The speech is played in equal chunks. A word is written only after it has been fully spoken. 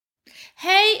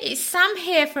Hey, it's Sam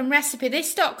here from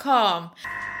RecipeThis.com.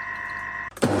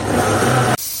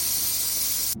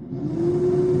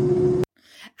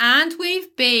 And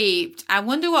we've beeped. I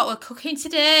wonder what we're cooking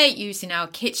today using our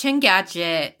kitchen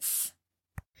gadgets.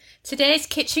 Today's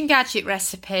kitchen gadget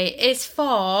recipe is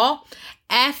for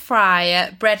air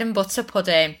fryer bread and butter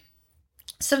pudding.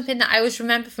 Something that I always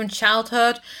remember from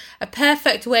childhood, a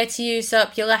perfect way to use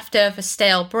up your leftover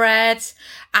stale bread,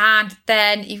 and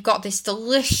then you've got this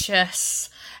delicious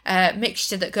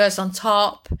mixture that goes on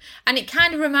top, and it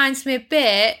kind of reminds me a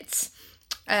bit,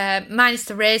 minus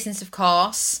the raisins of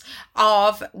course,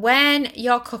 of when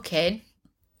you're cooking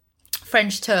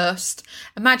French toast.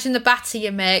 Imagine the batter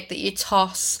you make that you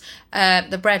toss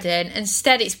the bread in.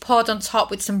 Instead, it's poured on top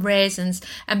with some raisins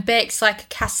and bakes like a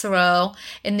casserole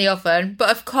in the oven. But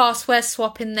of course, we're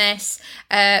swapping this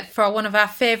for one of our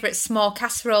favourite small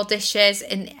casserole dishes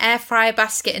in the air fryer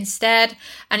basket instead.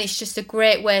 And it's just a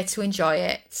great way to enjoy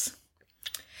it.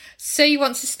 So you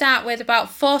want to start with about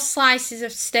 4 slices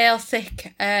of stale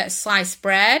thick sliced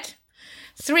bread,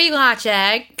 3 large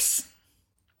eggs,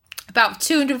 about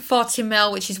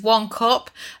 240ml, which is 1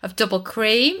 cup of double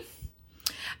cream,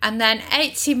 and then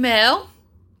 80ml,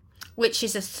 which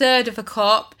is 1/3 of a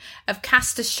cup of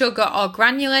caster sugar or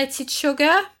granulated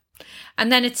sugar,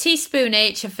 and then a teaspoon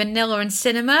each of vanilla and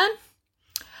cinnamon,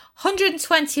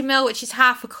 120ml, which is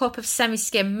 1/2 a cup of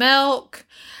semi-skim milk,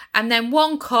 and then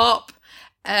 1 cup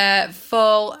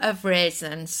full of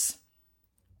raisins.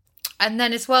 And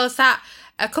then as well as that,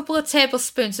 a couple of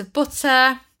tablespoons of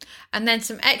butter, and then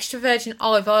some extra virgin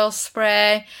olive oil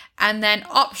spray, and then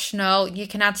optional, you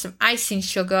can add some icing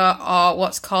sugar or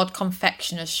what's called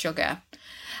confectioner's sugar.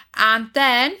 And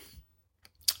then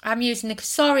I'm using the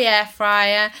Cosori air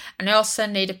fryer, and I also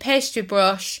need a pastry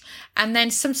brush and then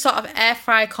some sort of air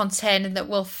fryer container that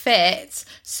will fit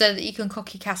so that you can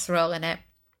cook your casserole in it.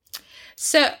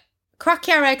 So crack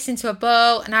your eggs into a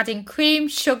bowl and add in cream,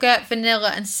 sugar,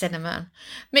 vanilla and cinnamon.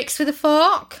 Mix with a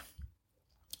fork.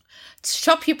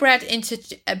 Chop your bread into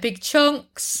big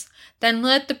chunks, then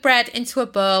load the bread into a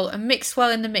bowl and mix well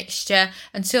in the mixture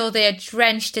until they are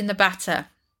drenched in the batter.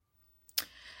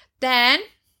 Then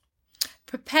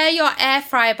prepare your air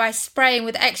fryer by spraying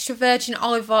with extra virgin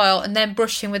olive oil and then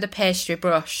brushing with a pastry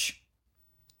brush.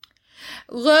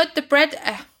 Load the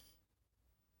bread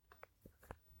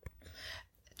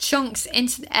chunks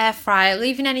into the air fryer,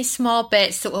 leaving any small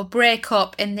bits that will break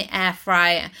up in the air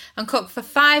fryer, and cook for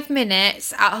 5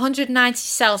 minutes at 190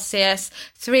 Celsius,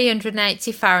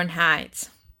 380 Fahrenheit.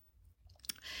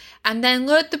 And then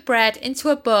load the bread into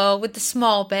a bowl with the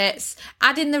small bits,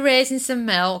 add in the raisins and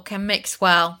milk and mix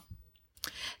well.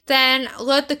 Then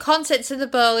load the contents of the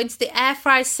bowl into the air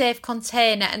fry safe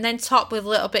container and then top with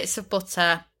little bits of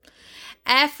butter.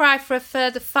 Air fry for a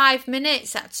further 5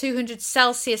 minutes at 200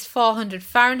 Celsius, 400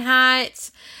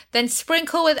 Fahrenheit. Then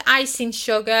sprinkle with icing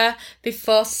sugar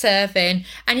before serving.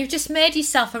 And you've just made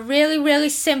yourself a really, really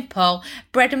simple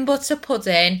bread and butter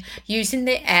pudding using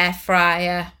the air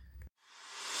fryer.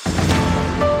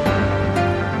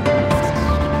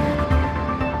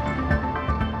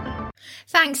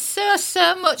 Thanks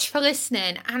so much for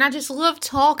listening, and I just love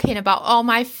talking about all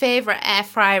my favourite air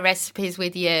fryer recipes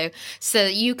with you so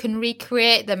that you can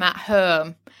recreate them at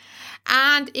home.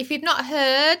 And if you've not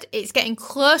heard, it's getting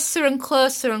closer and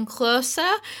closer and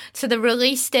closer to the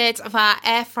release date of our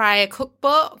air fryer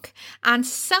cookbook, and to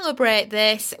celebrate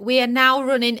this, we are now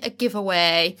running a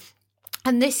giveaway.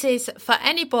 And this is for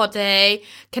anybody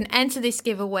can enter this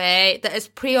giveaway that has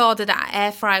pre-ordered our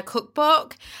air fryer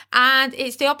cookbook, and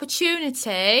it's the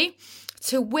opportunity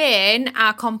to win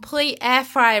our complete air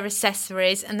fryer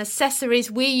accessories and the accessories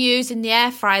we use in the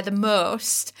air fryer the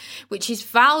most, which is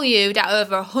valued at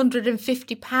over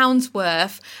 £150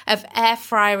 worth of air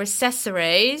fryer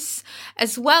accessories.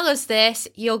 As well as this,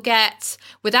 you'll get,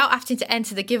 without having to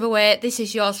enter the giveaway, this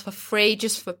is yours for free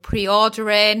just for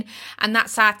pre-ordering, and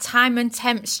that's our time and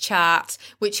temps chart,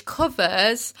 which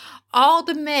covers all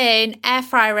the main air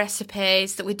fryer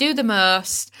recipes that we do the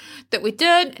most, that we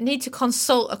don't need to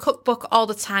consult a cookbook all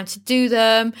the time to do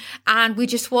them, and we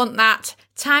just want that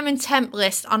time and temp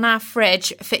list on our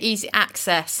fridge for easy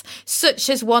access, such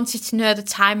as wanting to know the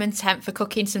time and temp for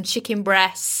cooking some chicken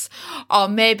breasts, or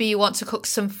maybe you want to cook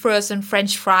some frozen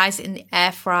French fries in the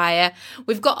air fryer.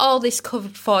 We've got all this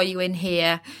covered for you in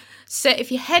here. So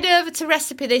if you head over to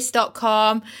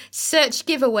RecipeThis.com, search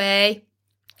giveaway,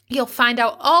 You'll find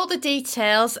out all the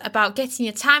details about getting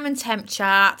your time and temp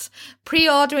chart,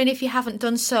 pre-ordering if you haven't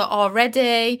done so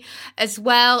already, as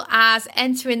well as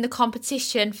entering the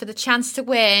competition for the chance to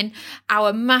win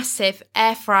our massive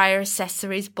air fryer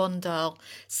accessories bundle.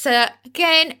 So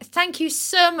again, thank you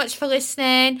so much for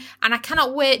listening, and I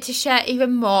cannot wait to share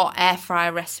even more air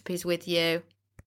fryer recipes with you.